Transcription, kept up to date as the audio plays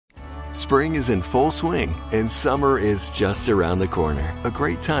Spring is in full swing, and summer is just around the corner. A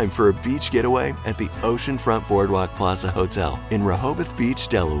great time for a beach getaway at the Oceanfront Boardwalk Plaza Hotel in Rehoboth Beach,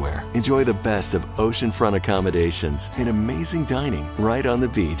 Delaware. Enjoy the best of oceanfront accommodations and amazing dining right on the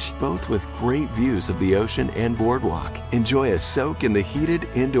beach, both with great views of the ocean and boardwalk. Enjoy a soak in the heated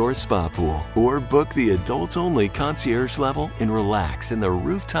indoor spa pool, or book the adults-only concierge level and relax in the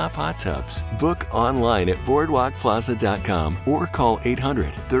rooftop hot tubs. Book online at boardwalkplaza.com or call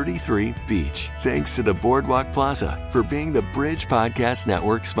 800-33 Beach. Thanks to the Boardwalk Plaza for being the Bridge Podcast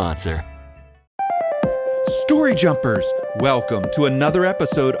Network sponsor. Story Jumpers, welcome to another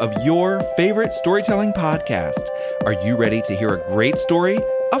episode of your favorite storytelling podcast. Are you ready to hear a great story?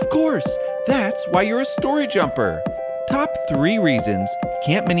 Of course, that's why you're a Story Jumper. Top 3 reasons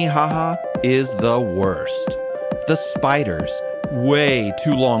Camp Minnehaha is the worst. The spiders, way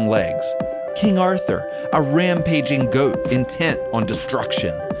too long legs. King Arthur, a rampaging goat intent on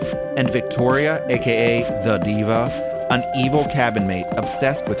destruction. And Victoria, aka the Diva, an evil cabin mate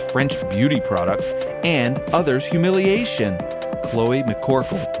obsessed with French beauty products and others' humiliation. Chloe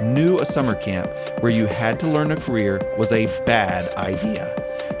McCorkle knew a summer camp where you had to learn a career was a bad idea.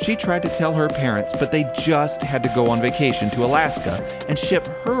 She tried to tell her parents, but they just had to go on vacation to Alaska and ship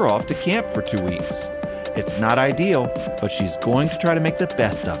her off to camp for 2 weeks. It's not ideal, but she's going to try to make the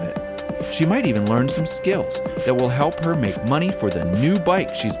best of it. She might even learn some skills that will help her make money for the new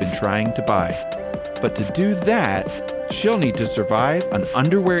bike she's been trying to buy. But to do that, she'll need to survive an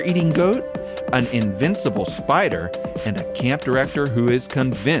underwear-eating goat, an invincible spider, and a camp director who is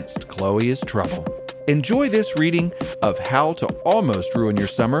convinced Chloe is trouble. Enjoy this reading of How to Almost Ruin Your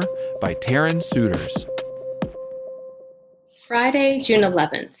Summer by Taryn Souders. Friday, June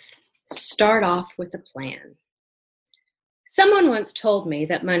 11th. Start off with a plan. Someone once told me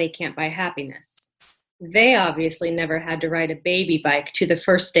that money can't buy happiness. They obviously never had to ride a baby bike to the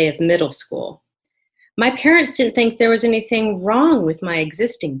first day of middle school. My parents didn't think there was anything wrong with my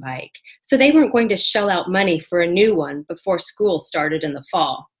existing bike, so they weren't going to shell out money for a new one before school started in the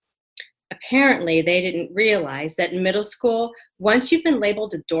fall. Apparently, they didn't realize that in middle school, once you've been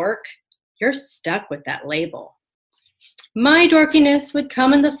labeled a dork, you're stuck with that label. My dorkiness would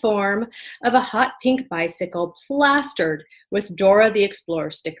come in the form of a hot pink bicycle plastered with Dora the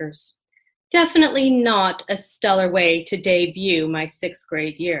Explorer stickers. Definitely not a stellar way to debut my 6th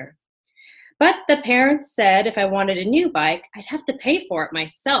grade year. But the parents said if I wanted a new bike, I'd have to pay for it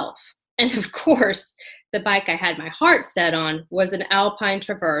myself. And of course, the bike I had my heart set on was an Alpine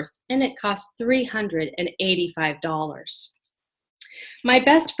Traverse, and it cost $385. My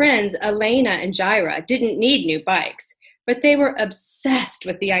best friends, Elena and Jaira, didn't need new bikes, but they were obsessed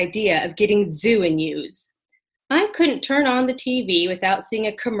with the idea of getting zoo and use. I couldn't turn on the TV without seeing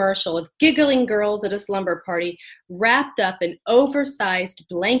a commercial of giggling girls at a slumber party wrapped up in oversized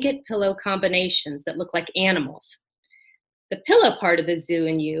blanket pillow combinations that look like animals. The pillow part of the zoo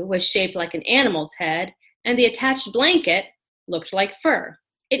and you was shaped like an animal's head, and the attached blanket looked like fur.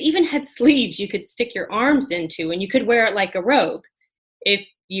 It even had sleeves you could stick your arms into, and you could wear it like a robe if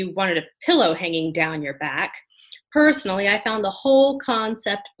you wanted a pillow hanging down your back. Personally, I found the whole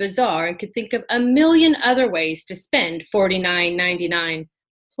concept bizarre and could think of a million other ways to spend $49.99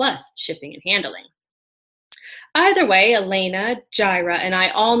 plus shipping and handling. Either way, Elena, Jaira, and I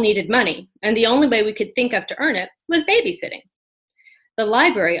all needed money, and the only way we could think of to earn it was babysitting. The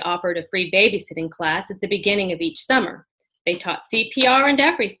library offered a free babysitting class at the beginning of each summer. They taught CPR and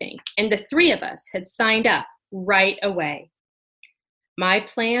everything, and the 3 of us had signed up right away. My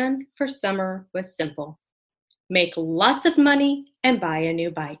plan for summer was simple. Make lots of money and buy a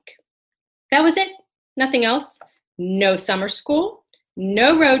new bike. That was it. Nothing else. No summer school,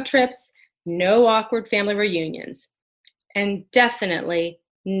 no road trips, no awkward family reunions, and definitely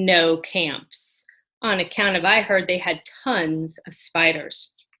no camps, on account of I heard they had tons of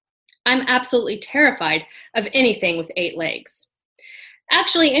spiders. I'm absolutely terrified of anything with 8 legs.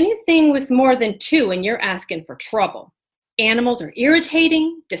 Actually, anything with more than 2 and you're asking for trouble. Animals are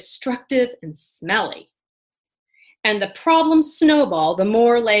irritating, destructive, and smelly. And the problems snowball the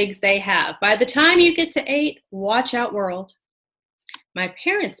more legs they have. By the time you get to 8, watch out, world. My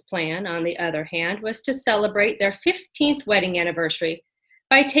parents' plan, on the other hand, was to celebrate their 15th wedding anniversary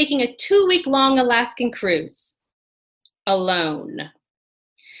by taking a 2-week-long Alaskan cruise. Alone.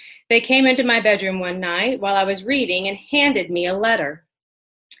 They came into my bedroom one night while I was reading and handed me a letter.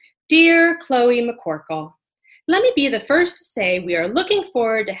 Dear Chloe McCorkle, let me be the first to say we are looking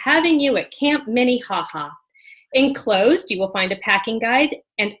forward to having you at Camp Minnehaha. Enclosed, you will find a packing guide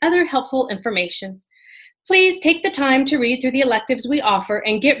and other helpful information. Please take the time to read through the electives we offer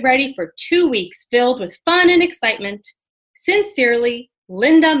and get ready for 2 weeks filled with fun and excitement. Sincerely,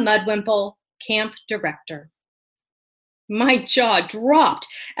 Linda Mudwimple, camp director. My jaw dropped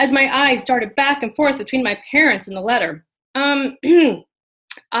as my eyes darted back and forth between my parents and the letter. I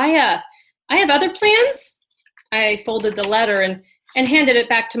have other plans. I folded the letter and handed it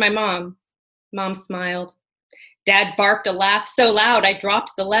back to my mom. Mom smiled. Dad barked a laugh so loud I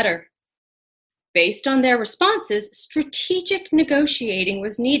dropped the letter. Based on their responses, strategic negotiating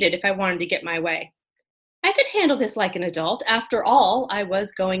was needed if I wanted to get my way. I could handle this like an adult. After all, I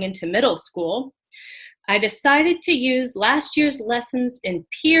was going into middle school. I decided to use last year's lessons in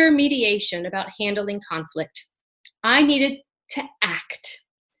peer mediation about handling conflict. I needed to act,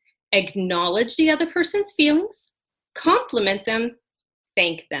 acknowledge the other person's feelings, compliment them,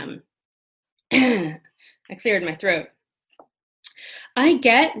 thank them. I cleared my throat. I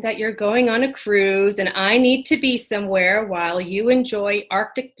get that you're going on a cruise and I need to be somewhere while you enjoy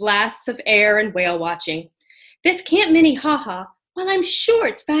Arctic blasts of air and whale watching. This Camp Minnehaha, while I'm sure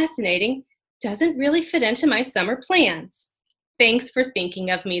it's fascinating, doesn't really fit into my summer plans. Thanks for thinking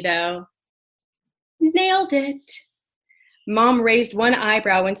of me, though. Nailed it. Mom raised one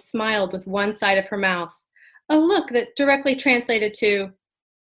eyebrow and smiled with one side of her mouth, a look that directly translated to,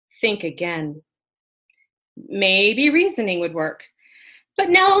 think again. Maybe reasoning would work. But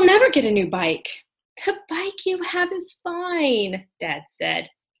now I'll never get a new bike. The bike you have is fine, Dad said.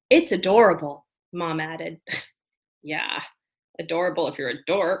 It's adorable, Mom added. Yeah, adorable if you're a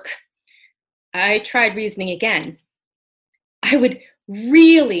dork. I tried reasoning again. I would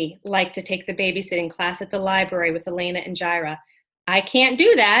really like to take the babysitting class at the library with Elena and Jaira. I can't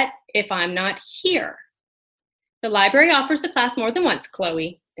do that if I'm not here. The library offers the class more than once,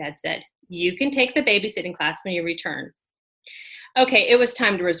 Chloe, Dad said. You can take the babysitting class when you return. Okay, it was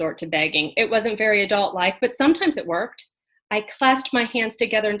time to resort to begging. It wasn't very adult-like, but sometimes it worked. I clasped my hands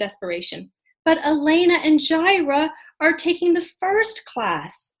together in desperation. But Elena and Jaira are taking the first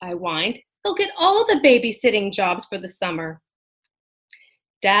class, I whined. They'll get all the babysitting jobs for the summer.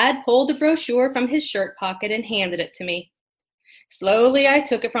 Dad pulled a brochure from his shirt pocket and handed it to me. Slowly, I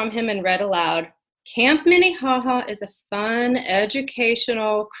took it from him and read aloud. Camp Minnehaha is a fun,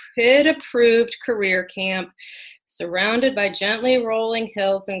 educational, kid-approved career camp surrounded by gently rolling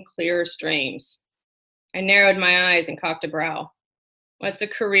hills and clear streams. I narrowed my eyes and cocked a brow. What's a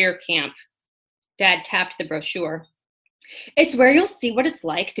career camp? Dad tapped the brochure. It's where you'll see what it's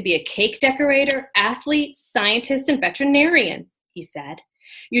like to be a cake decorator, athlete, scientist, and veterinarian, he said.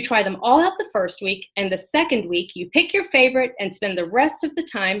 You try them all out the first week, and the second week you pick your favorite and spend the rest of the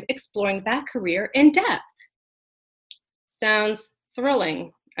time exploring that career in depth. Sounds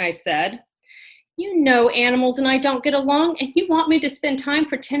thrilling, I said. You know animals and I don't get along, and you want me to spend time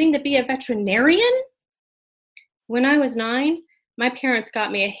pretending to be a veterinarian? When I was 9, my parents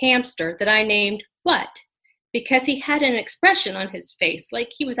got me a hamster that I named What? Because he had an expression on his face,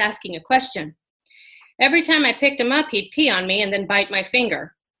 like he was asking a question. Every time I picked him up, he'd pee on me and then bite my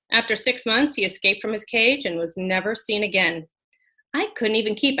finger. After 6 months, he escaped from his cage and was never seen again. I couldn't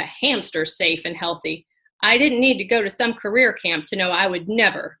even keep a hamster safe and healthy. I didn't need to go to some career camp to know I would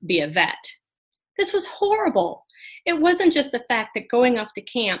never be a vet. This was horrible. It wasn't just the fact that going off to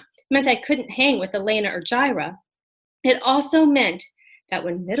camp meant I couldn't hang with Elena or Jaira. It also meant that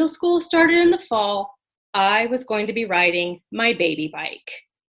when middle school started in the fall, I was going to be riding my baby bike.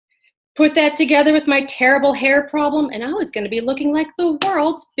 Put that together with my terrible hair problem, and I was going to be looking like the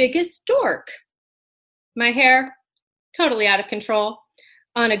world's biggest dork. My hair, totally out of control.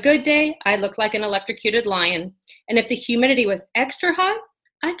 On a good day, I looked like an electrocuted lion, and if the humidity was extra high,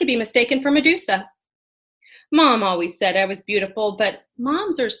 I could be mistaken for Medusa. Mom always said I was beautiful, but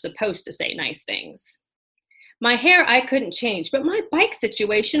moms are supposed to say nice things. My hair I couldn't change, but my bike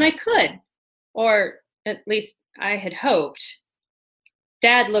situation I could. Or at least I had hoped.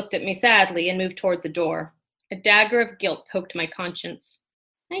 Dad looked at me sadly and moved toward the door. A dagger of guilt poked my conscience.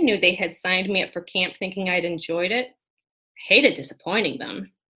 I knew they had signed me up for camp thinking I'd enjoyed it. I hated disappointing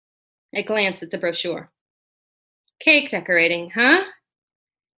them. I glanced at the brochure. Cake decorating, huh?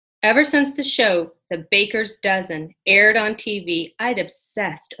 Ever since the show, The Baker's Dozen, aired on TV, I'd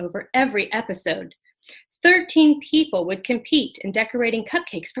obsessed over every episode. 13 people would compete in decorating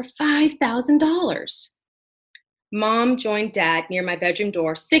cupcakes for $5,000. Mom joined Dad near my bedroom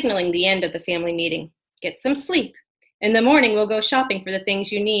door, signaling the end of the family meeting. Get some sleep. In the morning, we'll go shopping for the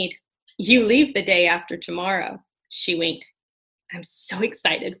things you need. You leave the day after tomorrow, she winked. I'm so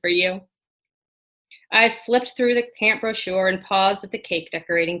excited for you. I flipped through the camp brochure and paused at the cake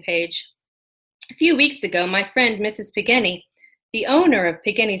decorating page. A few weeks ago, my friend Mrs. Pigeni, the owner of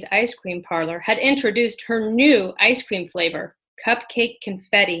Pigeni's Ice Cream Parlor, had introduced her new ice cream flavor, cupcake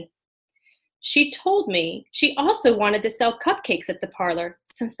confetti. She told me she also wanted to sell cupcakes at the parlor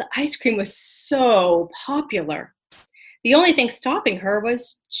since the ice cream was so popular. The only thing stopping her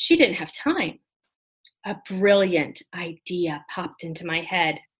was she didn't have time. A brilliant idea popped into my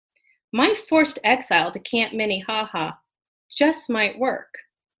head. My forced exile to Camp Minnehaha just might work,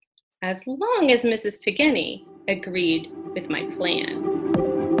 as long as Mrs. Pigany agreed with my plan.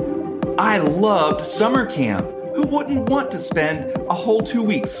 I loved summer camp. Who wouldn't want to spend a whole 2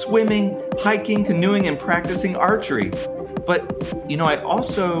 weeks swimming, hiking, canoeing, and practicing archery? But, I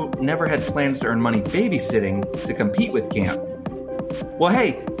also never had plans to earn money babysitting to compete with camp. Well,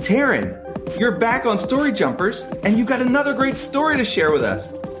 hey, Taryn, you're back on Story Jumpers, and you've got another great story to share with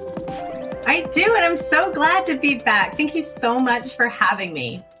us. I do, and I'm so glad to be back. Thank you so much for having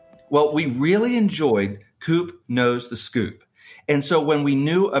me. Well, we really enjoyed Coop Knows the Scoop. And so when we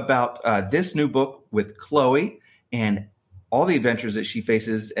knew about this new book with Chloe and all the adventures that she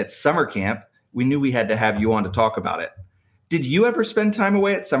faces at summer camp, we knew we had to have you on to talk about it. Did you ever spend time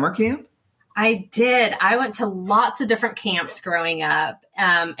away at summer camp? I did. I went to lots of different camps growing up,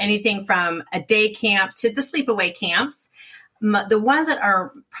 anything from a day camp to the sleepaway camps. The ones that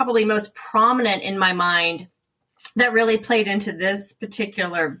are probably most prominent in my mind that really played into this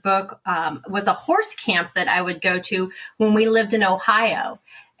particular book was a horse camp that I would go to when we lived in Ohio.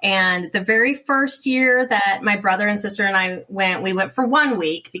 And the very first year that my brother and sister and I went, we went for 1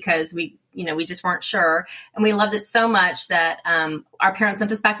 week because we just weren't sure. And we loved it so much that our parents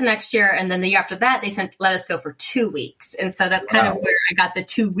sent us back the next year. And then the year after that, they let us go for 2 weeks. And so that's kind of where I got the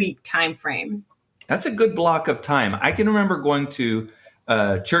 2 week time frame. That's a good block of time. I can remember going to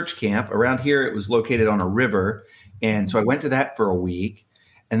church camp. Around here, it was located on a river. And so I went to that for a week.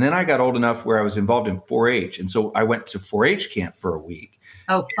 And then I got old enough where I was involved in 4-H. And so I went to 4-H camp for a week.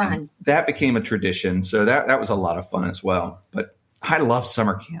 Oh, fun. And that became a tradition. So that was a lot of fun as well. But I love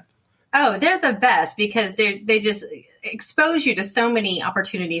summer camp. Oh, they're the best because they just expose you to so many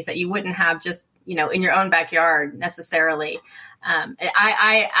opportunities that you wouldn't have just, in your own backyard necessarily.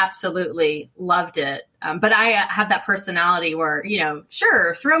 I absolutely loved it. But I have that personality where,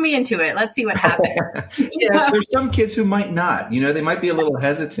 sure, throw me into it. Let's see what happens. Yeah, there's some kids who might not, they might be a little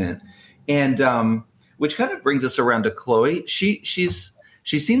hesitant. And which kind of brings us around to Chloe. She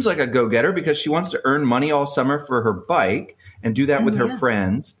seems like a go-getter because she wants to earn money all summer for her bike and do that with her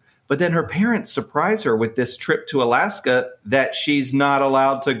friends. But then her parents surprise her with this trip to Alaska that she's not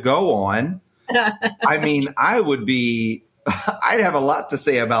allowed to go on. I mean, I'd have a lot to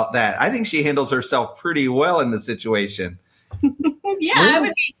say about that. I think she handles herself pretty well in the situation. Yeah, I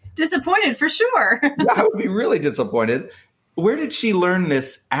would be disappointed for sure. Yeah, I would be really disappointed. Where did she learn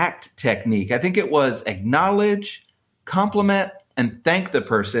this ACT technique? I think it was acknowledge, compliment, and thank the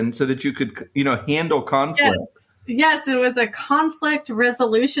person so that you could, handle conflict. Yes, it was a conflict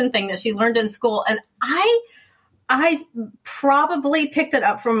resolution thing that she learned in school. And I probably picked it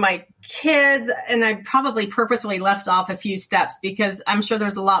up from my kids, and I probably purposely left off a few steps because I'm sure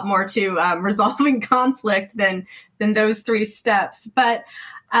there's a lot more to resolving conflict than those 3 steps. But,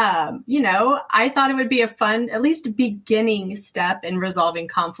 I thought it would be a fun, at least beginning step in resolving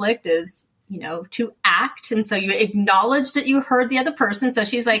conflict is, to act. And so you acknowledge that you heard the other person. So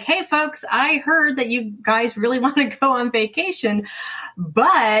she's like, hey, folks, I heard that you guys really want to go on vacation.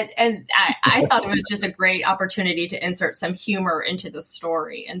 And I thought it was just a great opportunity to insert some humor into the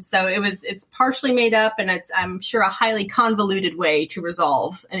story. And so it's partially made up, and it's, I'm sure, a highly convoluted way to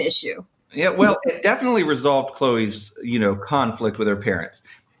resolve an issue. Yeah, well, it definitely resolved Chloe's, conflict with her parents.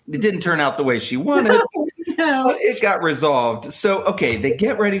 It didn't turn out the way she wanted. No. But it got resolved. So, okay, they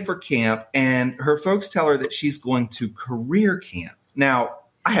get ready for camp, and her folks tell her that she's going to career camp. Now,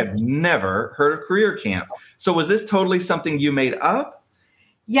 I have never heard of career camp. So was this totally something you made up?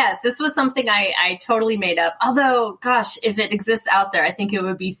 Yes, this was something I totally made up. Although, gosh, if it exists out there, I think it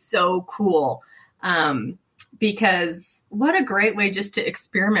would be so cool. Because what a great way just to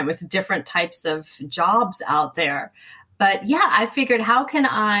experiment with different types of jobs out there. But yeah, I figured, how can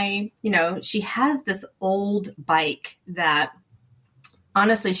I, she has this old bike that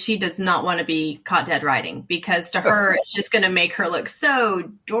honestly, she does not want to be caught dead riding, because to her, it's just going to make her look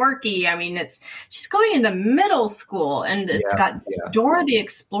so dorky. I mean, she's going into middle school, and it's got Dora the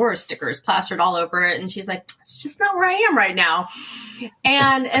Explorer stickers plastered all over it. And she's like, it's just not where I am right now.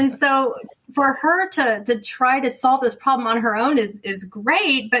 And so for her to try to solve this problem on her own is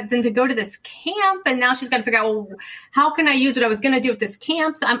great. But then to go to this camp, and now she's got to figure out, well, how can I use what I was going to do at this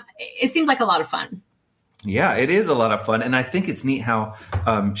camp? So it seemed like a lot of fun. Yeah, it is a lot of fun. And I think it's neat how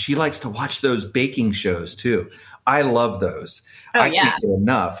she likes to watch those baking shows, too. I love those. Oh, I yeah. can't get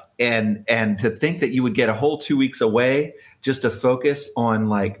enough. And to think that you would get a whole 2 weeks away just to focus on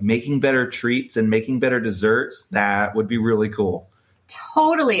like making better treats and making better desserts, that would be really cool.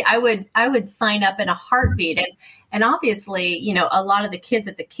 Totally. I would sign up in a heartbeat. And obviously, you know, a lot of the kids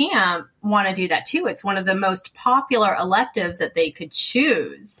at the camp want to do that too. It's one of the most popular electives that they could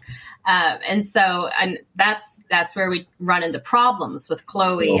choose. And that's where we run into problems with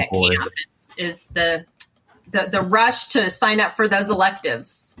Chloe at camp is the rush to sign up for those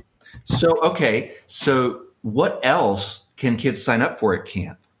electives. So what else can kids sign up for at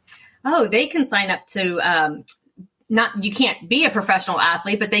camp? Oh, they can sign up to, you can't be a professional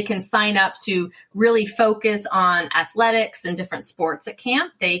athlete, but they can sign up to really focus on athletics and different sports at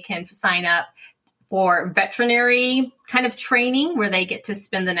camp. They can sign up for veterinary kind of training where they get to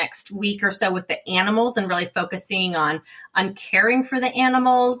spend the next week or so with the animals and really focusing on caring for the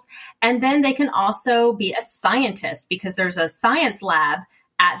animals. And then they can also be a scientist because there's a science lab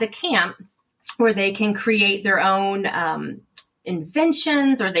at the camp where they can create their own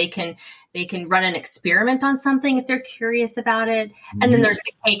inventions, or they can run an experiment on something if they're curious about it. And then there's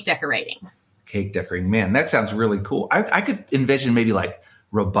the cake decorating. Cake decorating. Man, that sounds really cool. I could envision maybe like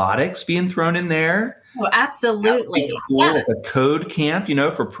robotics being thrown in there. Oh, absolutely. Cool, yeah. Like a code camp, you know,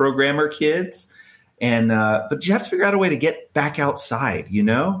 for programmer kids. And but you have to figure out a way to get back outside, you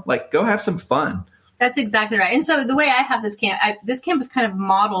know, like go have some fun. That's exactly right. And so the way I have this camp was kind of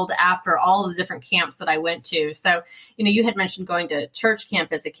modeled after all of the different camps that I went to. So, you know, you had mentioned going to church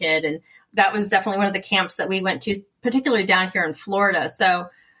camp as a kid, and that was definitely one of the camps that we went to, particularly down here in Florida. So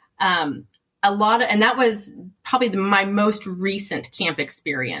and that was probably my most recent camp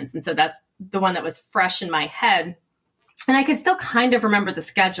experience. And so that's the one that was fresh in my head. And I could still kind of remember the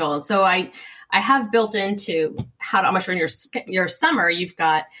schedule. So I have built into How to Almost Ruin Your Summer. You've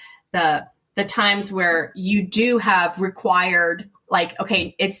got the times where you do have required, like,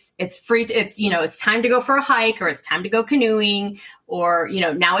 okay, it's free. It's time to go for a hike, or it's time to go canoeing, or, you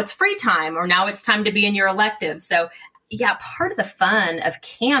know, now it's free time, or now it's time to be in your elective. So yeah, part of the fun of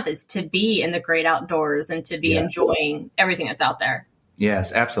camp is to be in the great outdoors and to be enjoying everything that's out there.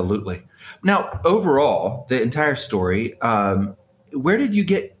 Yes, absolutely. Now, overall, the entire story, where did you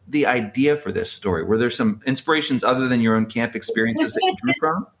get the idea for this story? Were there some inspirations other than your own camp experiences that you drew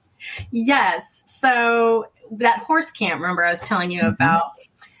from? Yes. So that horse camp, remember I was telling you about,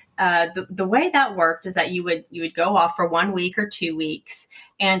 the way that worked is that you would go off for 1 week or 2 weeks,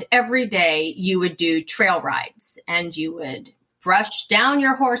 and every day you would do trail rides, and you would brush down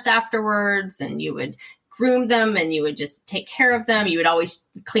your horse afterwards, and you would groom them, and you would just take care of them. You would always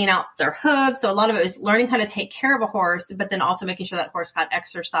clean out their hooves. So a lot of it was learning how to take care of a horse, but then also making sure that horse got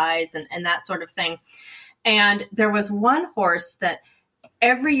exercise and that sort of thing. And there was one horse that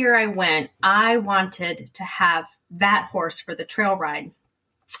every year I went, I wanted to have that horse for the trail ride.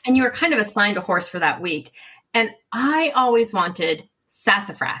 And you were kind of assigned a horse for that week. And I always wanted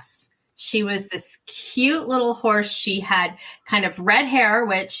Sassafras. She was this cute little horse. She had kind of red hair,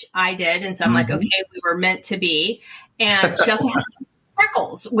 which I did. And so I'm like, okay, we were meant to be. And she also had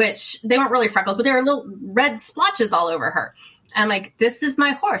freckles, which they weren't really freckles, but they were little red splotches all over her. I'm like, this is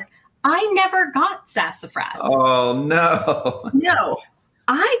my horse. I never got Sassafras. Oh, no. No.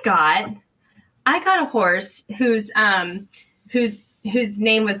 I got a horse whose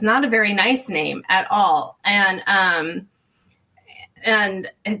name was not a very nice name at all. And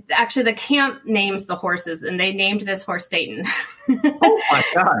actually the camp names the horses, and they named this horse Satan. Oh my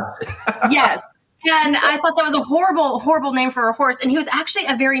God. Yes. And I thought that was a horrible, horrible name for a horse. And he was actually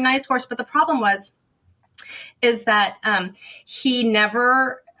a very nice horse. But the problem is that he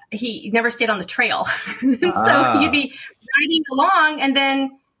never stayed on the trail. So you'd be riding along, and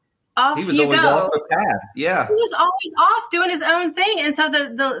then off you go. He was always off the path. Yeah. He was always off doing his own thing. And so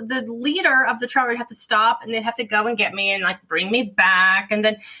the leader of the trail would have to stop, and they'd have to go and get me and like bring me back. And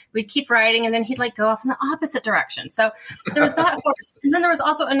then we'd keep riding, and then he'd like go off in the opposite direction. So there was that horse. And then there was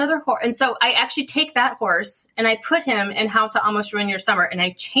also another horse. And so I actually take that horse and I put him in How to Almost Ruin Your Summer. And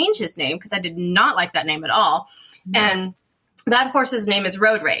I changed his name because I did not like that name at all. And that horse's name is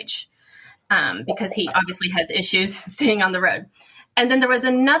Road Rage, because he obviously has issues staying on the road. And then there was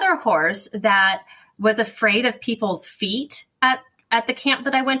another horse that was afraid of people's feet at the camp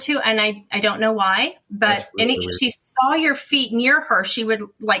that I went to. And I don't know why, but if she saw your feet near her, she would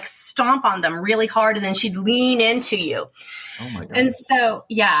like stomp on them really hard, and then she'd lean into you. Oh my God. And so,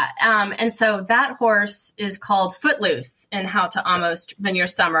 yeah. And so that horse is called Footloose in How to Almost Ruin Your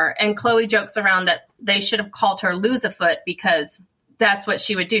Summer. And Chloe jokes around that they should have called her Lose-a-Foot, because that's what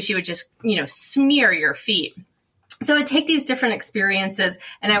she would do. She would just, smear your feet. So I'd take these different experiences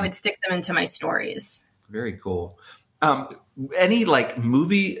and I would stick them into my stories. Very cool. Any like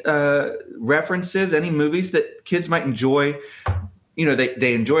movie references? Any movies that kids might enjoy? You know,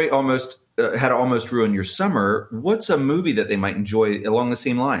 they enjoy almost How to Almost Ruin Your Summer. What's a movie that they might enjoy along the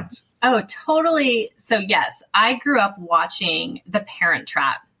same lines? Oh, totally. So yes, I grew up watching The Parent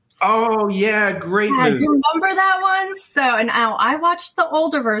Trap. Oh yeah, great movie. You remember that one? So, and now I watched the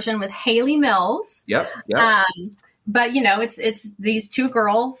older version with Hayley Mills. Yep. But you know, it's these two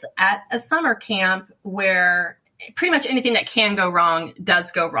girls at a summer camp where pretty much anything that can go wrong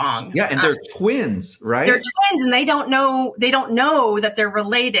does go wrong. Yeah, and they're twins, right? They're twins, and they don't know that they're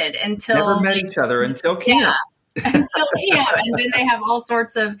related until never met each other until camp. Yeah, until camp, and then they have all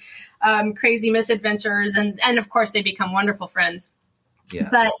sorts of crazy misadventures, and of course they become wonderful friends. Yeah.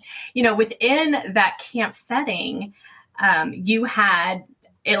 But you know, within that camp setting, you had.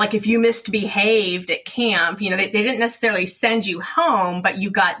 Like if you misbehaved at camp, you know, they didn't necessarily send you home, but you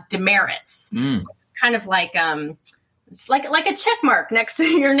got demerits. Kind of like it's like a check mark next to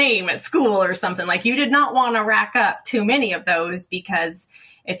your name at school or something. Like you did not want to rack up too many of those, because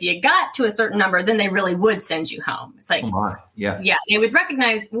if you got to a certain number, then they really would send you home. It's like, yeah, they would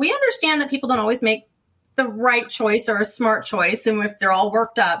recognize, we understand that people don't always make the right choice or a smart choice, and if they're all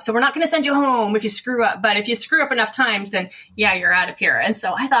worked up, so we're not going to send you home if you screw up, but if you screw up enough times, then yeah, you're out of here. And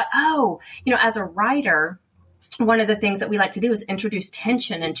so I thought, you know, as a writer, one of the things that we like to do is introduce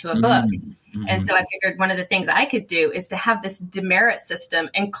tension into a book. And so I figured one of the things I could do is to have this demerit system,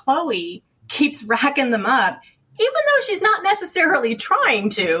 and Chloe keeps racking them up, even though she's not necessarily trying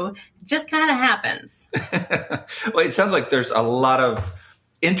to. It just kind of happens. Well, it sounds like there's a lot of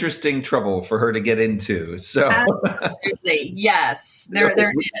interesting trouble for her to get into. So absolutely. Yes, there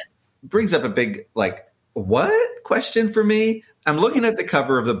is. Brings up a big, like, what question for me? I'm looking at the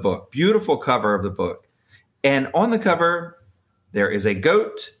cover of the book, beautiful cover of the book. And on the cover, there is a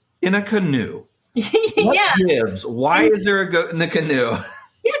goat in a canoe. What gives? Why is there a goat in the canoe?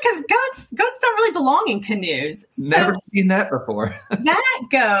 Yeah, because goats don't really belong in canoes. So never seen that before. That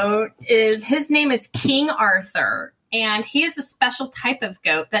goat his name is King Arthur. And he is a special type of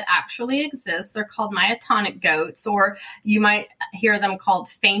goat that actually exists. They're called myotonic goats, or you might hear them called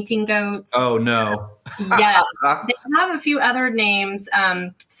fainting goats. Oh, no. Yes. They have a few other names.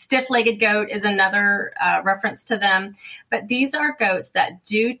 Stiff-legged goat is another reference to them. But these are goats that,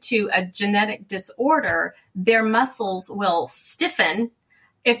 due to a genetic disorder, their muscles will stiffen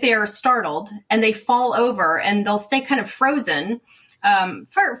if they are startled, and they fall over, and they'll stay kind of frozen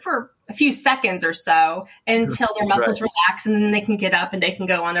for a few seconds or so until their muscles relax, and then they can get up and they can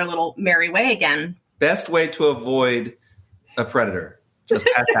go on their little merry way again. Best way to avoid a predator. Just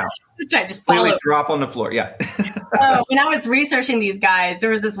pass out. Just follow. Drop on the floor. Yeah. When I was researching these guys, there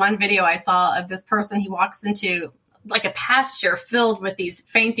was this one video I saw of this person. He walks into like a pasture filled with these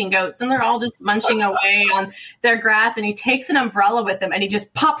fainting goats, and they're all just munching away on their grass, and he takes an umbrella with him and he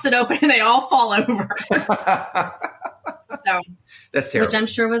just pops it open and they all fall over. So that's terrible. Which I'm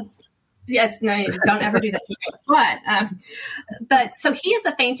sure was, yes, no, don't ever do that. But so he is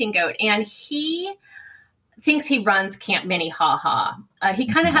a fainting goat, and he thinks he runs Camp Minnie Ha Ha. He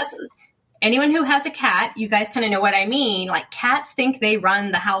kind of has, anyone who has a cat, you guys kind of know what I mean. Like, cats think they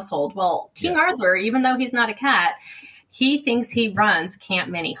run the household. Well, King Arthur, even though he's not a cat, he thinks he runs Camp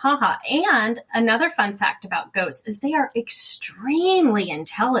Minnie Ha Ha. And another fun fact about goats is they are extremely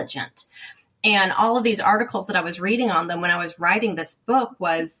intelligent. And all of these articles that I was reading on them when I was writing this book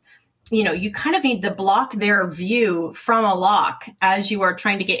was, you know, you kind of need to block their view from a lock as you are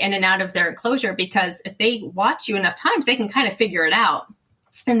trying to get in and out of their enclosure, because if they watch you enough times, they can kind of figure it out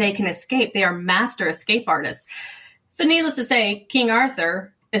and they can escape. They are master escape artists. So needless to say, King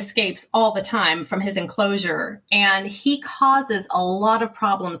Arthur escapes all the time from his enclosure, and he causes a lot of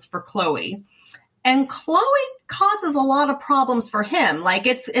problems for Chloe. And Chloe causes a lot of problems for him. Like,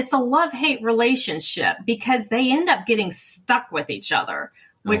 it's a love-hate relationship, because they end up getting stuck with each other,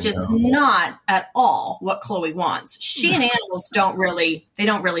 which is not at all what Chloe wants. She and animals don't really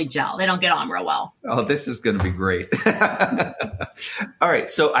gel. They don't get on real well. Oh, this is going to be great. All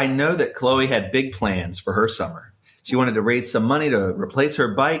right. So I know that Chloe had big plans for her summer. She wanted to raise some money to replace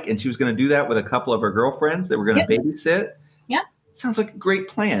her bike, and she was going to do that with a couple of her girlfriends that were going to babysit. Yep. Sounds like a great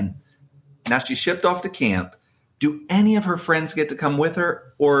plan. Now she's shipped off to camp. Do any of her friends get to come with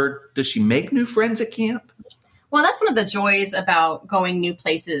her, or does she make new friends at camp? Well, that's one of the joys about going new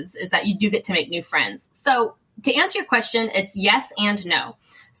places, is that you do get to make new friends. So to answer your question, it's yes and no.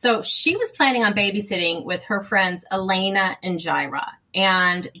 So she was planning on babysitting with her friends Elena and Jaira,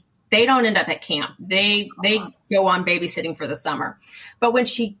 and they don't end up at camp. They go on babysitting for the summer. But when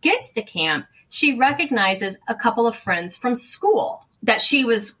she gets to camp, she recognizes a couple of friends from school that she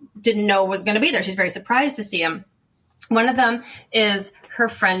was didn't know was going to be there. She's very surprised to see him. One of them is her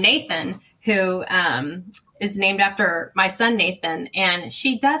friend Nathan, who is named after my son Nathan, and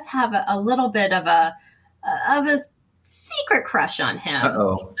she does have a little bit of a secret crush on him.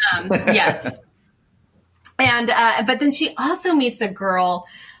 Uh-oh. Yes. And but then she also meets a girl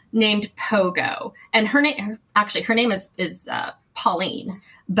named Pogo, and her name is Pauline,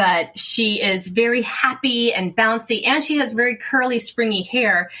 but she is very happy and bouncy, and she has very curly, springy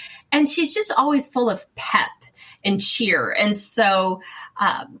hair, and she's just always full of pep and cheer. And so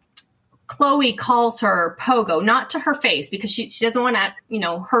Chloe calls her Pogo, not to her face, because she doesn't want to,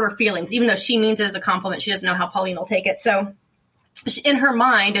 hurt her feelings, even though she means it as a compliment. She doesn't know how Pauline will take it. So in her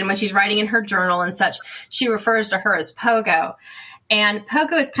mind, and when she's writing in her journal and such, she refers to her as Pogo. And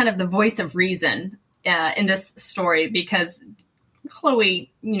Pogo is kind of the voice of reason in this story, because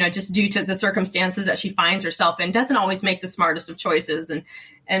Chloe, just due to the circumstances that she finds herself in, doesn't always make the smartest of choices.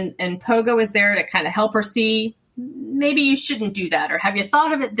 And Pogo is there to kind of help her see, maybe you shouldn't do that, or have you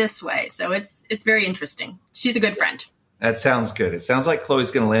thought of it this way? So it's very interesting. She's a good friend. That sounds good. It sounds like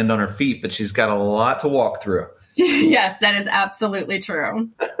Chloe's going to land on her feet, but she's got a lot to walk through. Yes, that is absolutely true.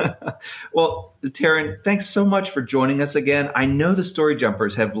 Well, Taryn, thanks so much for joining us again. I know the Story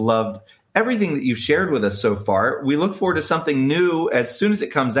Jumpers have loved everything that you've shared with us so far. We look forward to something new as soon as it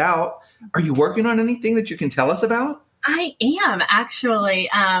comes out. Are you working on anything that you can tell us about? I am, actually.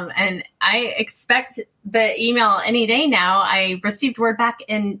 And I expect the email any day now. I received word back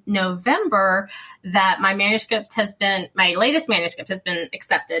in November that my latest manuscript has been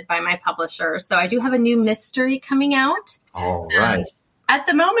accepted by my publisher. So I do have a new mystery coming out. All right. At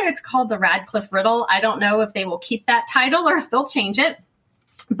the moment, it's called The Radcliffe Riddle. I don't know if they will keep that title or if they'll change it.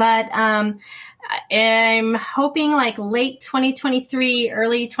 But I'm hoping like late 2023,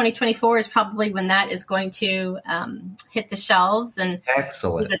 early 2024 is probably when that is going to hit the shelves. And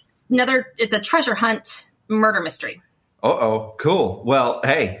excellent. It's a treasure hunt murder mystery. Uh-oh, cool. Well,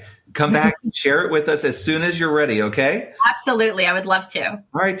 hey, come back and share it with us as soon as you're ready, okay? Absolutely. I would love to. All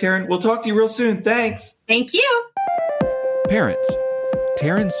right, Taryn, we'll talk to you real soon. Thanks. Thank you. Parents,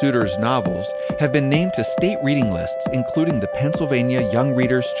 Taryn Souter's novels have been named to state reading lists, including the Pennsylvania Young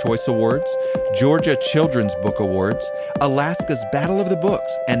Readers' Choice Awards, Georgia Children's Book Awards, Alaska's Battle of the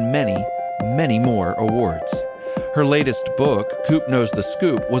Books, and many, many more awards. Her latest book, Coop Knows the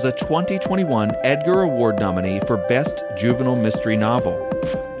Scoop, was a 2021 Edgar Award nominee for Best Juvenile Mystery Novel.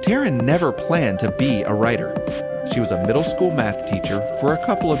 Taryn never planned to be a writer. She was a middle school math teacher for a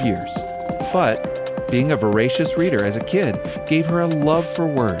couple of years. But being a voracious reader as a kid gave her a love for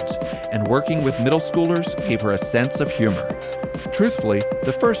words, and working with middle schoolers gave her a sense of humor. Truthfully,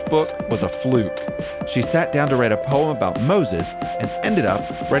 the first book was a fluke. She sat down to write a poem about Moses and ended up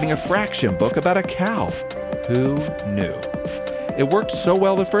writing a fraction book about a cow. Who knew? It worked so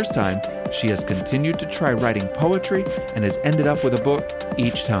well the first time, she has continued to try writing poetry and has ended up with a book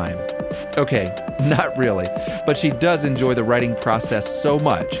each time. Okay, not really, but she does enjoy the writing process so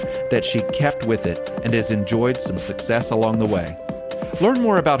much that she kept with it and has enjoyed some success along the way. Learn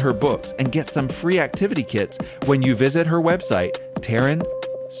more about her books and get some free activity kits when you visit her website,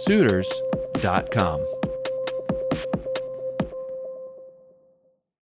 TarynSouters.com.